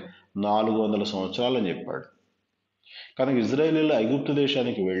అవుతారంటే 400 సంవత్సరాలు అని చెప్పాడు. కనుక ఇజ్రాయేలీలు ఐగుప్తు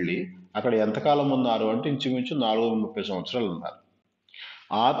దేశానికి వెళ్ళి అక్కడ ఎంతకాలం ఉన్నారు అంటే ఇంచుమించు 430 సంవత్సరాలు ఉన్నారు.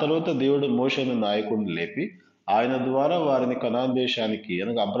 ఆ తర్వాత దేవుడు మోషేను నాయకుడిని లేపి ఆయన ద్వారా వారిని కనాన్ దేశానికి,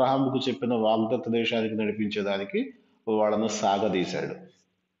 అనగా అబ్రహాముకు చెప్పిన వాగ్దత్త దేశానికి నడిపించేదానికి వాళ్ళను సాగదీశాడు.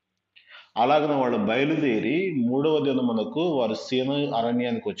 అలాగనే వాళ్ళు బయలుదేరి 3వ దినమునకు వారు సీనా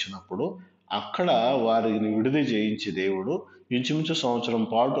అరణ్యానికి వచ్చినప్పుడు అక్కడ వారిని విడుదల చేయించి దేవుడు ఇంచుమించు సంవత్సరం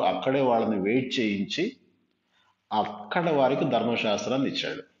పాటు అక్కడే వాళ్ళని వెయిట్ చేయించి అక్కడ వారికి ధర్మశాస్త్రాన్ని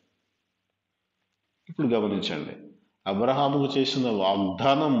ఇచ్చాడు. ఇప్పుడు గమనించండి, అబ్రహాముకు చేసిన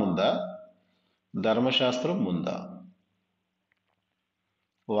వాగ్దానం ముందా, ధర్మశాస్త్రం ముందా?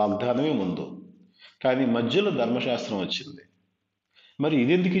 వాగ్దానమే ముందు, కానీ మధ్యలో ధర్మశాస్త్రం వచ్చింది. మరి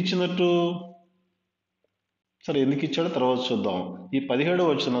ఇది ఎందుకు ఇచ్చినట్టు? సరే, ఎందుకు ఇచ్చాడో తర్వాత చూద్దాం. ఈ 17వ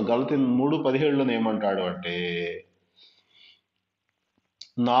వచనం గలతీ 3:17 ఏమంటాడు అంటే,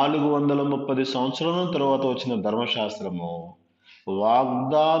 430 సంవత్సరాల తర్వాత వచ్చిన ధర్మశాస్త్రము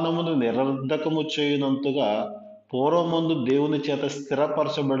వాగ్దానమును నిరర్ధకము చేయనంతగా పూర్వమందు దేవుని చేత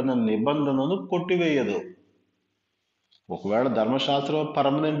స్థిరపరచబడిన నిబంధనను కొట్టివేయదు. ఒకవేళ ధర్మశాస్త్రం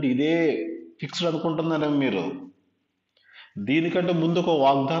పర్మనెంట్ ఇదే ఫిక్స్డ్ అనుకుంటున్నారేమో మీరు, దీనికంటే ముందు ఒక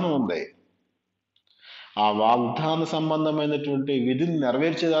వాగ్దానం ఉంది. ఆ వాగ్దాన సంబంధమైనటువంటి విధిని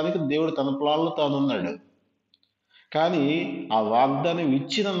నెరవేర్చేదానికి దేవుడు తన ప్లాన్లో తానున్నాడు. కానీ ఆ వాగ్దానం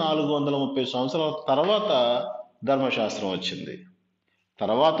ఇచ్చిన 430 సంవత్సరాల తర్వాత ధర్మశాస్త్రం వచ్చింది.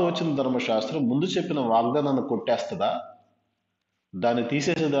 తర్వాత వచ్చిన ధర్మశాస్త్రం ముందు చెప్పిన వాగ్దానాన్ని కొట్టేస్తుందా? దాన్ని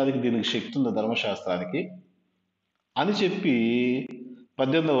తీసేసేదానికి దీనికి శక్తి ఉందా ధర్మశాస్త్రానికి అని చెప్పి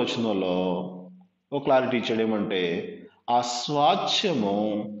 18వ వచనంలో ఒక క్లారిటీ ఇచ్చాడు. ఏమంటే, ఆ స్వాచ్ఛము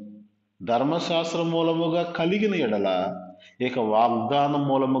ధర్మశాస్త్రం మూలముగా కలిగిన ఎడల ఇక వాగ్దానం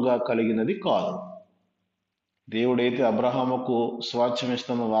మూలముగా కలిగినది కాదు. దేవుడైతే అబ్రహాముకు స్వాచ్ఛం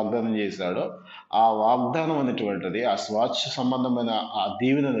ఇస్తున్న వాగ్దానం చేశాడో ఆ వాగ్దానం అనేటువంటిది, ఆ స్వాచ్ఛ సంబంధమైన ఆ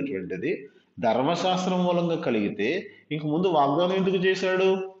దీవెన అనేటువంటిది ధర్మశాస్త్రం మూలంగా కలిగితే ఇంక ముందు వాగ్దానం ఎందుకు చేశాడు?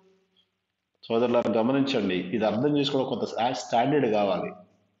 సోదరులారా గమనించండి, ఇది అర్థం చేసుకోవడం కొంత స్టాండర్డ్ కావాలి,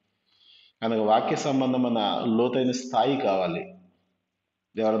 కనుక వాక్య సంబంధమైన లోతైన స్థాయి కావాలి.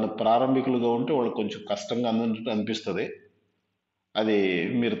 ఎవరైనా ప్రారంభికులుగా ఉంటే వాళ్ళకి కొంచెం కష్టంగా అన్నట్టు అనిపిస్తుంది. అది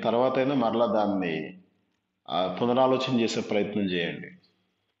మీరు తర్వాత అయినా మరలా దాన్ని పునరాలోచన చేసే ప్రయత్నం చేయండి.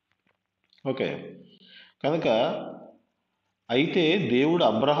 ఓకే, కనుక అయితే దేవుడు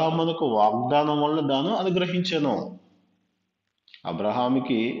అబ్రహామునకు వాగ్దానం వల్ల దాన్ని అనుగ్రహించాను.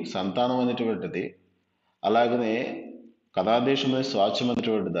 అబ్రహాముకి సంతానం అనేటువంటిది అలాగనే కనాదేశంలో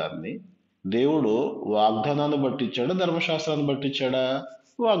స్వాచ్ఛమైనటువంటి దాన్ని దేవుడు వాగ్దానాన్ని బట్టి ఇచ్చాడా, ధర్మశాస్త్రాన్ని బట్టి ఇచ్చాడా?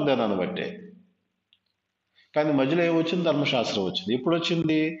 వాగ్దానాన్ని బట్టే. కానీ మధ్యలో ఏమొచ్చింది? ధర్మశాస్త్రం వచ్చింది. ఎప్పుడు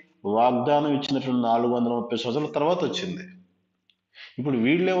వచ్చింది? వాగ్దానం ఇచ్చినటువంటి 430 సంవత్సరాల తర్వాత వచ్చింది. ఇప్పుడు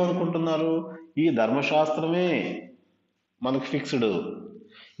వీళ్ళు ఏమనుకుంటున్నారు? ఈ ధర్మశాస్త్రమే మనకు ఫిక్స్డ్,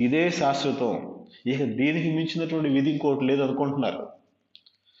 ఇదే శాశ్వతం, ఇక దీనికి మించినటువంటి విధి ఇంకోటి లేదు అనుకుంటున్నారు.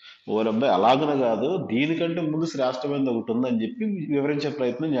 ఓరబ్బాయి అలాగన కాదు, దీనికంటే ముందు శ్రేష్టమైనది ఒకటి ఉందని చెప్పి వివరించే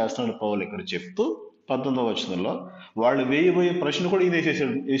ప్రయత్నం చేస్తున్నాడు పౌలు ఇక్కడ చెప్తూ 19వ వచనంలో. వాళ్ళు వేయబోయే ప్రశ్న కూడా ఈయన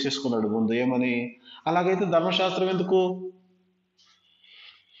వేసేసుకున్నాడు ముందు. ఏమని? అలాగైతే ధర్మశాస్త్రం ఎందుకు?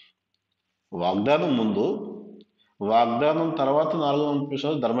 వాగ్దానం ముందు, వాగ్దానం తర్వాత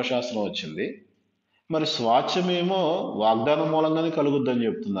 430 ధర్మశాస్త్రం వచ్చింది. మరి స్వాచ్ఛమేమో వాగ్దానం మూలంగానే కలుగుద్దని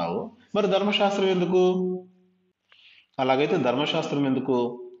చెప్తున్నావు, మరి ధర్మశాస్త్రం ఎందుకు? అలాగైతే ధర్మశాస్త్రం ఎందుకు?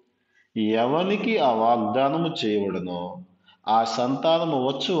 ఎవనికి ఆ వాగ్దానము చేయబడనో ఆ సంతానము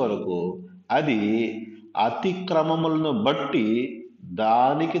వచ్చు వరకు అది అతిక్రమములను బట్టి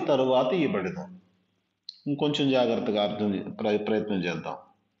దానికి తరువాత ఇవ్వబడను. ఇంకొంచెం జాగ్రత్తగా ప్రయత్నం చేద్దాం.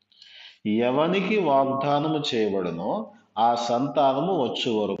 ఎవనికి వాగ్దానము చేయబడనో ఆ సంతానము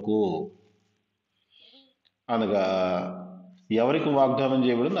వచ్చు వరకు అనగా ఎవరికి వాగ్దానం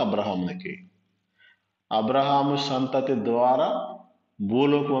చేయబడింది? అబ్రహామునికి. అబ్రహాము సంతతి ద్వారా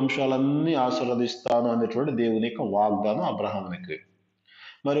భూలోక వంశాలన్నీ ఆశీర్వదిస్తాను అనేటువంటి దేవుని యొక్క వాగ్దానం అబ్రహామునికి.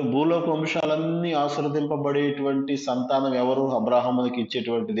 మరి భూలోక వంశాలన్నీ ఆశీర్వదింపబడేటువంటి సంతానం ఎవరు అబ్రహామునికి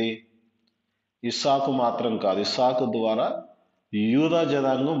ఇచ్చేటువంటిది? ఇస్సాకు మాత్రం కాదు. ఇస్సాకు ద్వారా యూదా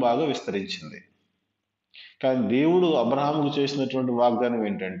జనాంగం బాగా విస్తరించింది. కానీ దేవుడు అబ్రహాముకు చేసినటువంటి వాగ్దానం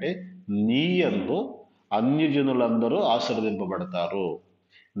ఏంటంటే, నీ యందు అన్యజనులందరూ ఆశీర్వదింపబడతారు,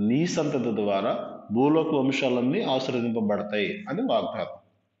 నీ సంతతి ద్వారా భూలోక వంశాలన్నీ ఆశీర్వదింపబడతాయి అని వాగ్దానం.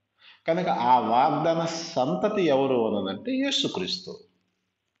 కనుక ఆ వాగ్దాన సంతతి ఎవరు అనంటే యేసుక్రీస్తు.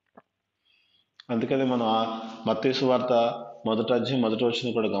 అందుకని మనం మత్తయి సువార్త 1వ అధ్యాయం 1వ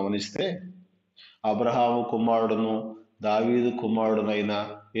వచనం కూడా గమనిస్తే, అబ్రహాము కుమారుడును దావీదు కుమారుడునైన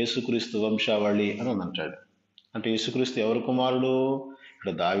యేసుక్రీస్తు వంశావళి అని అంటాడు. అంటే యేసుక్రీస్తు ఎవరు కుమారుడు?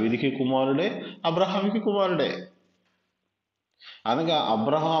 ఇక్కడ దావీదికి కుమారుడే, అబ్రహాముకి కుమారుడే. అనగా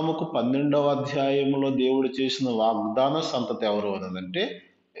అబ్రహాముకు 12వ అధ్యాయంలో దేవుడు చేసిన వాగ్దాన సంతతి ఎవరు అనంటే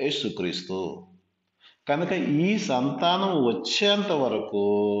యేసుక్రీస్తు. కనుక ఈ సంతానం వచ్చేంత వరకు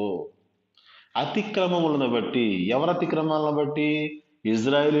అతిక్రమములను బట్టి, ఎవరి అతిక్రమాలను బట్టి?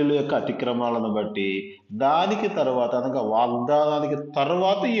 ఇజ్రాయేలీల యొక్క అతిక్రమాలను బట్టి దానికి తర్వాత, అనగా వాగ్దానానికి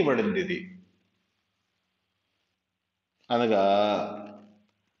తర్వాత ఇవ్వబడింది ఇది. అనగా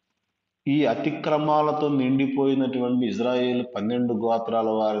ఈ అతిక్రమాలతో నిండిపోయినటువంటి ఇజ్రాయేల్ 12 గోత్రాల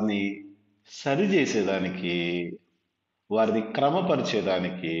వారిని సరిచేసేదానికి, వారిని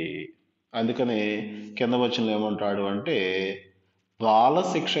క్రమపరిచేదానికి. అందుకనే కింద వచనంలో ఏమంటాడు అంటే, బాల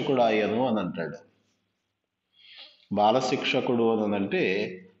శిక్షకుడు ఆయను అని అంటాడు. బాల శిక్షకుడు అని అంటే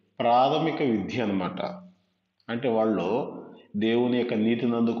ప్రాథమిక విద్య అనమాట. అంటే వాళ్ళు దేవుని యొక్క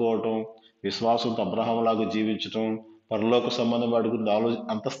నీతిని అందుకోవటం, విశ్వాసంతో అబ్రహాములాగా జీవించటం, పరలోక సంబంధం వాడికి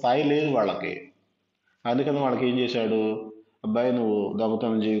అంత స్థాయి లేదు వాళ్ళకి. అందుకని వాళ్ళకి ఏం చేశాడు? అబ్బాయి, నువ్వు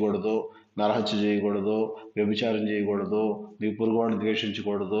దొంగతనం చేయకూడదు, నరహత్య చేయకూడదు, వ్యభిచారం చేయకూడదు, నీ పొరుగువాడిని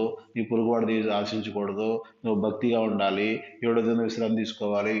ద్వేషించకూడదు, నీ పొరుగువాడిని ఆశించకూడదు, నువ్వు భక్తిగా ఉండాలి, 7వ దినం విశ్రాంతి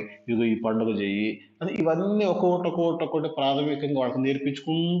తీసుకోవాలి, ఇదిగో ఈ పండుగ చెయ్యి అని ఇవన్నీ ఒక్కొక్కటి ప్రాథమికంగా వాళ్ళకి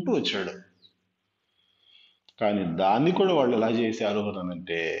నేర్పించుకుంటూ వచ్చాడు. కానీ దాన్ని కూడా వాళ్ళు ఎలా చేశారు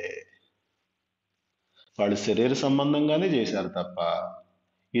అనంటే, వాళ్ళు శరీర సంబంధంగానే చేశారు తప్ప,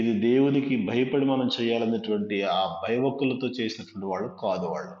 ఇది దేవునికి భయపడి మనం చేయాలన్నటువంటి ఆ భయభక్తులతో చేసినటువంటి వాళ్ళు కాదు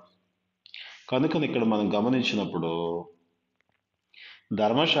వాళ్ళు. కనుక ఇక్కడ మనం గమనించినప్పుడు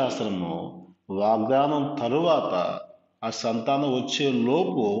ధర్మశాస్త్రము వాగ్దానం తరువాత ఆ సంతానం వచ్చే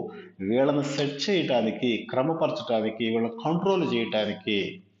లోపు వీళ్ళని సెట్ చేయటానికి, క్రమపరచడానికి, వీళ్ళని కంట్రోల్ చేయటానికి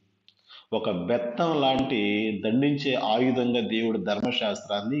ఒక బెత్తం లాంటి దండించే ఆయుధంగా దేవుడు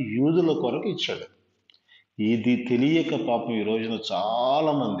ధర్మశాస్త్రాన్ని యూదుల కొరకు ఇచ్చాడు. ఇది తెలియక పాపం ఈ రోజున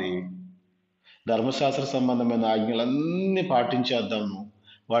చాలా మంది ధర్మశాస్త్ర సంబంధమైన ఆజ్ఞలన్నీ పాటించేద్దాము,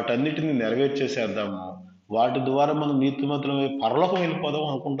 వాటన్నిటిని నెరవేర్చేసేద్దాము, వాటి ద్వారా మనం నీతిమంతులమై పరలోకం వెళ్ళిపోదాం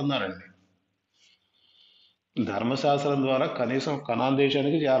అనుకుంటున్నారండి. ధర్మశాస్త్రం ద్వారా కనీసం కనాన్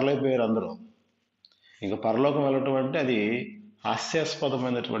దేశానికి చేరలేకపోయారు అందరూ. ఇంకా పరలోకం వెళ్ళటం అంటే అది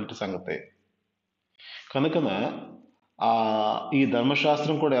హాస్యాస్పదమైనటువంటి సంగతి. కనుకన ఈ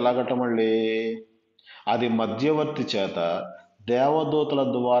ధర్మశాస్త్రం కూడా ఎలాగట మళ్ళీ, అది మధ్యవర్తి చేత దేవదూతల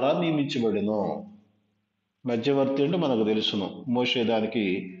ద్వారా నియమించబడిను. మధ్యవర్తి అంటే మనకు తెలుసును, మోషే దానికి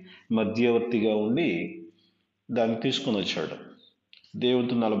మధ్యవర్తిగా ఉండి దాన్ని తీసుకుని వచ్చాడు.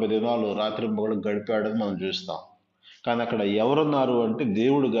 దేవుడితో 40 దినాలు రాత్రింబగళ్ళు గడిపాడని మనం చూస్తాం. కానీ అక్కడ ఎవరున్నారు అంటే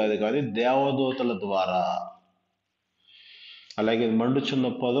దేవుడు కాదు, కానీ దేవదూతల ద్వారా. అలాగే మండుచున్న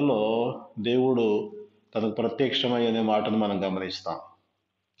పొదలో దేవుడు తనకు ప్రత్యక్షమై అనే మాటను మనం గమనిస్తాం.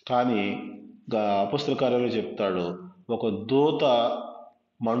 కానీ అపొస్తలుల కార్యాల్లో చెప్తాడు, ఒక దూత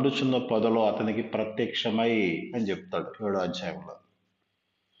మండుచున్న పొదలో అతనికి ప్రత్యక్షమై అని చెప్తాడు 7వ అధ్యాయంలో.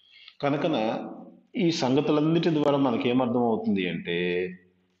 కనుకన ఈ సంగతులన్నిటి ద్వారా మనకేమర్థం అవుతుంది అంటే,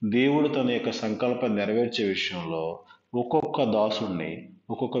 దేవుడు తన యొక్క సంకల్పం నెరవేర్చే విషయంలో ఒక్కొక్క దాసుణ్ణి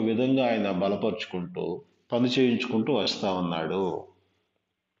ఒక్కొక్క విధంగా ఆయన బలపరుచుకుంటూ పని చేయించుకుంటూ వస్తా ఉన్నాడు.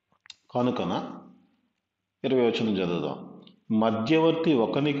 కనుకన 20వ వచనం చదువుదాం. మధ్యవర్తి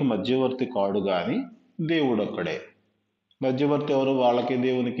ఒకనికి మధ్యవర్తి కాడు గాని దేవుడు ఒక్కడే. మధ్యవర్తి ఎవరు? వాళ్ళకి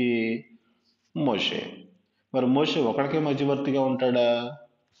దేవునికి మోషే. మరి మోషే ఒకడికే మధ్యవర్తిగా ఉంటాడా?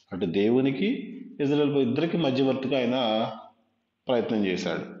 అటు దేవునికి ఇజ్రాయేల్ ఇద్దరికి మధ్యవర్తిగా ఆయన ప్రయత్నం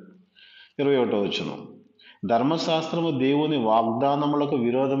చేశాడు. 21వ వచనం. ధర్మశాస్త్రము దేవుని వాగ్దానములకు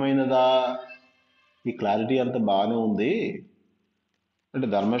విరోధమైనదా? ఈ క్లారిటీ అంత బాగానే ఉంది. అంటే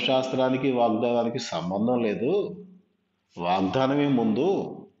ధర్మశాస్త్రానికి వాగ్దానానికి సంబంధం లేదు. వాగ్దానమే ముందు,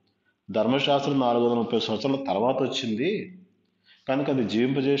 ధర్మశాస్త్రం 430 సంవత్సరాల తర్వాత వచ్చింది. కనుక అది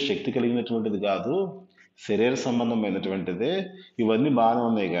జీవింపజేసే శక్తి కలిగినటువంటిది కాదు, శరీర సంబంధమైనటువంటిదే. ఇవన్నీ బాగానే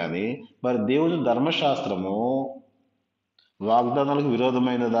ఉన్నాయి, కానీ మరి దేవుని ధర్మశాస్త్రము వాగ్దానాలకు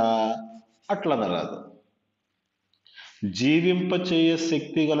విరోధమైనదా? అట్లా అనరాదు. జీవింపచేయ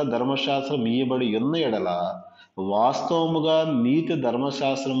శక్తి గల ధర్మశాస్త్రం ఇయ్యబడి ఉన్న ఎడల వాస్తవముగా నీతి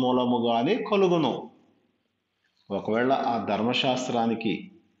ధర్మశాస్త్రం మూలముగానే కలుగును. ఒకవేళ ఆ ధర్మశాస్త్రానికి,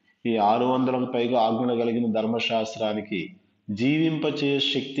 ఈ 600లకు పైగా ఆజ్ఞలు కలిగిన ధర్మశాస్త్రానికి జీవింపచేయ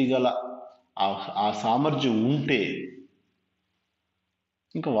శక్తి గల ఆ సామర్థ్యం ఉంటే,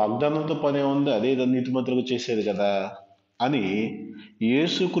 ఇంకా వాగ్దానంతో పనే ఉంది, అదే నీతిమంతులకు చేసేది కదా అని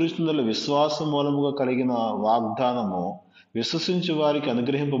యేసుక్రీస్తుల విశ్వాసం మూలముగా కలిగిన వాగ్దానము విశ్వసించి వారికి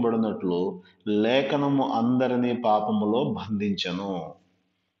అనుగ్రహింపబడినట్లు లేఖనము అందరినీ పాపములో బంధించను.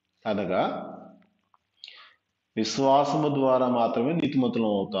 అనగా విశ్వాసము ద్వారా మాత్రమే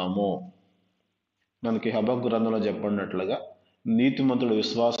నీతిమంతులం అవుతాము. మనకి హబక్కు గ్రంథంలో చెప్పబడినట్లుగా నీతిమంతుడు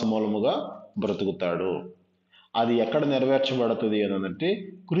విశ్వాస మూలముగా బ్రతుకుతాడు. అది ఎక్కడ నెరవేర్చబడుతుంది అని అంటే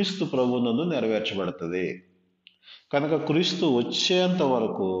క్రీస్తు ప్రభువునందు నెరవేర్చబడుతుంది. కనుక క్రీస్తు వచ్చేంత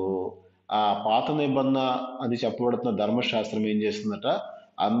వరకు ఆ పాత నిబంధన అని చెప్పబడుతున్న ధర్మశాస్త్రం ఏం చేస్తుందట?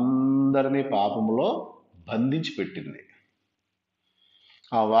 అందరినీ పాపములో బంధించి పెట్టింది,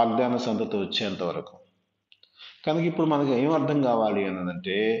 ఆ వాగ్దాన సంతతి వచ్చేంత వరకు. కనుక ఇప్పుడు మనకు ఏం అర్థం కావాలి అని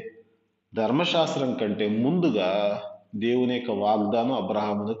అంటే, ధర్మశాస్త్రం కంటే ముందుగా దేవుని యొక్క వాగ్దానం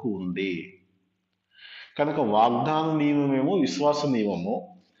అబ్రహామునకు ఉంది. కనుక వాగ్దాన నియమమేమో విశ్వాస నియమము,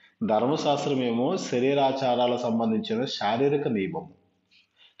 ధర్మశాస్త్రమేమో శరీరాచారాలకు సంబంధించిన శారీరక నియమము.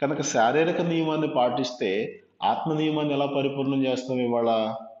 కనుక శారీరక నియమాన్ని పాటిస్తే ఆత్మ నియమాన్ని ఎలా పరిపూర్ణం చేస్తాం ఇవాళ?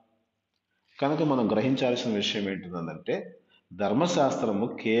 కనుక మనం గ్రహించాల్సిన విషయం ఏంటిదంటే, ధర్మశాస్త్రము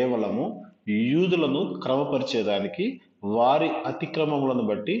కేవలము యూదులను క్రమపరిచేదానికి, వారి అతిక్రమములను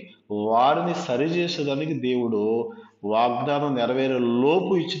బట్టి వారిని సరిచేసేదానికి దేవుడు వాగ్దానం నెరవేరే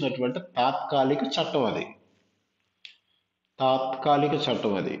లోపు ఇచ్చినటువంటి తాత్కాలిక చట్టం. అది తాత్కాలిక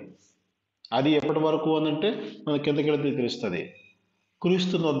చట్టం. అది ఎప్పటి వరకు అనంటే మన కిందకెళ్తే తెలుస్తుంది,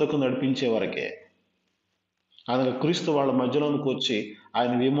 క్రీస్తు వద్దకు నడిపించే వరకే. అనగా క్రీస్తు వాళ్ళ మధ్యలోనికి వచ్చి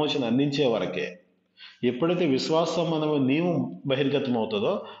ఆయన విమోచన అందించే వరకే. ఎప్పుడైతే విశ్వాస సంబంధమైన నియమం బహిర్గతం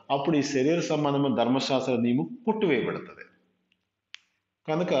అవుతుందో అప్పుడు ఈ శరీర సంబంధమైన ధర్మశాస్త్ర నియమం కొట్టివేయబడుతుంది.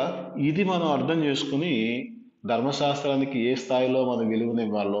 కనుక ఇది మనం అర్థం చేసుకుని ధర్మశాస్త్రానికి ఏ స్థాయిలో మనం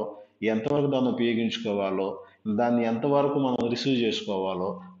విలువనివ్వాలో, ఎంతవరకు దాన్ని ఉపయోగించుకోవాలో, దాన్ని ఎంతవరకు మనం రిసీవ్ చేసుకోవాలో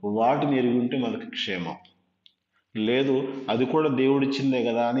వాటిని ఎరిగి ఉంటే మనకి క్షేమం. లేదు అది కూడా దేవుడిచ్చిందే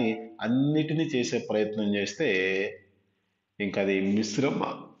కదా అని అన్నిటినీ చేసే ప్రయత్నం చేస్తే ఇంకా అది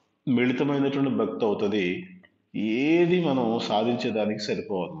మిళితమైనటువంటి భక్తి అవుతుంది. ఏది మనం సాధించేదానికి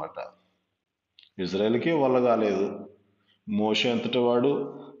సరిపోవన్నమాట. ఇజ్రాయెల్కే వల్ల కాలేదు, మోషే అంతటి వాడు,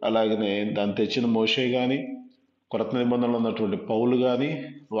 అలాగనే దాన్ని తెచ్చిన మోషే కానీ, కొత్త నిబంధనలు ఉన్నటువంటి పౌలు కానీ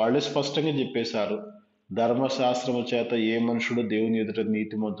వాళ్ళే స్పష్టంగా చెప్పేశారు, ధర్మశాస్త్రము చేత ఏ మనుషుడు దేవుని ఎదుట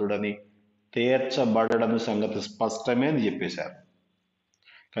నీతిమంతుడని తీర్చబడని సంగతి స్పష్టమే అని చెప్పేశారు.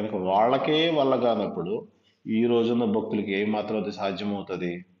 కనుక వాళ్ళకే వల్ల కానప్పుడు ఈ రోజున్న భక్తులకి ఏమాత్రం అది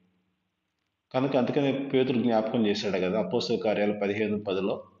సాధ్యమవుతుంది? కనుక అందుకనే పేతురు జ్ఞాపకం చేశాడు కదా, అపోస్తలుల కార్యాలు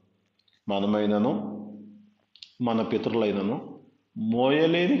 15:10, మనమైనను మన పితరులైనను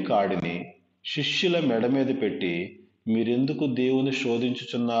మోయలేని కాడిని శిష్యుల మెడ మీద పెట్టి మీరెందుకు దేవుని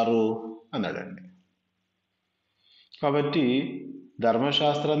శోధించుచున్నారు అన్నాడండి. కాబట్టి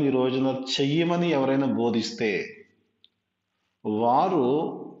ధర్మశాస్త్రాన్ని ఈ రోజున చెయ్యమని ఎవరైనా బోధిస్తే వారు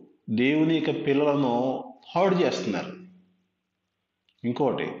దేవుని యొక్క పిల్లలను హార్డ్ చేస్తున్నారు.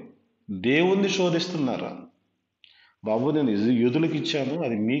 ఇంకోటి, దేవుణ్ణి శోధిస్తున్నారు. బాబు, నేను యూదులకు ఇచ్చాను,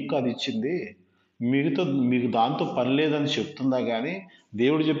 అది మీకు కాదు ఇచ్చింది, మీకు దాంతో పని లేదని చెప్తుందా కానీ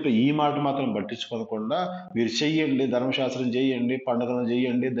దేవుడు చెప్పే ఈ మాట మాత్రం పట్టించుకోకుండా మీరు చెయ్యండి, ధర్మశాస్త్రం చేయండి, పండుగలు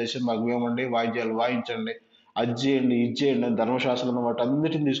చేయండి, దశమ ఇవ్వండి, వాయిద్యాలు వాయించండి, అది చేయండి, ఇది చేయండి అని ధర్మశాస్త్రం వాటి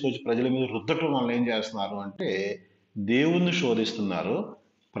అన్నిటిని తీసుకొచ్చి ప్రజల మీద రుద్దటం వల్ల ఏం చేస్తున్నారు అంటే దేవుణ్ణి శోధిస్తున్నారు,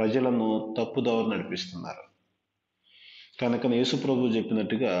 ప్రజలను తప్పుదోవ నడిపిస్తున్నారు. కనుక యేసు ప్రభువు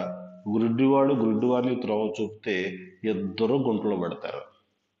చెప్పినట్టుగా గుడ్డివాడిని త్రోవ చూపితే ఇద్దరు గుంటలో పడతారు.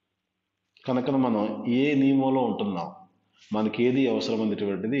 కనుక మనం ఏ నియమంలో ఉంటున్నాం, మనకి ఏది అవసరం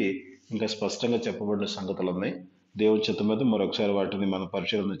అనేటువంటిది ఇంకా స్పష్టంగా చెప్పబడిన సంగతులు ఉన్నాయి. దేవుడి చిత్తం మీద మరొకసారి వాటిని మనం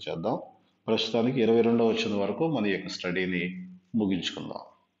పరిశీలన చేద్దాం. ప్రస్తుతానికి 22వ వచనం వరకు మన యొక్క స్టడీని ముగించుకుందాం.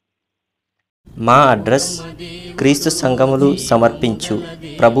 మా అడ్రస్ క్రీస్తు సంఘములు సమర్పించు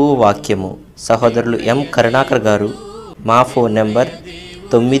ప్రభువు వాక్యము, సహోదరులు ఎం కరుణాకర్ గారు. మా ఫోన్ నెంబర్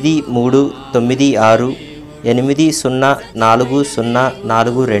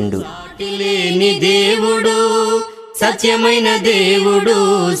 9368080442. లేని దేవుడు, సత్యమైన దేవుడు,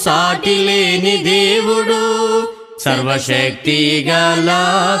 సాటి లేని దేవుడు, సర్వశక్తి గల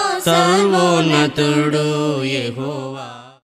సర్వోన్నతుడు యెహోవా.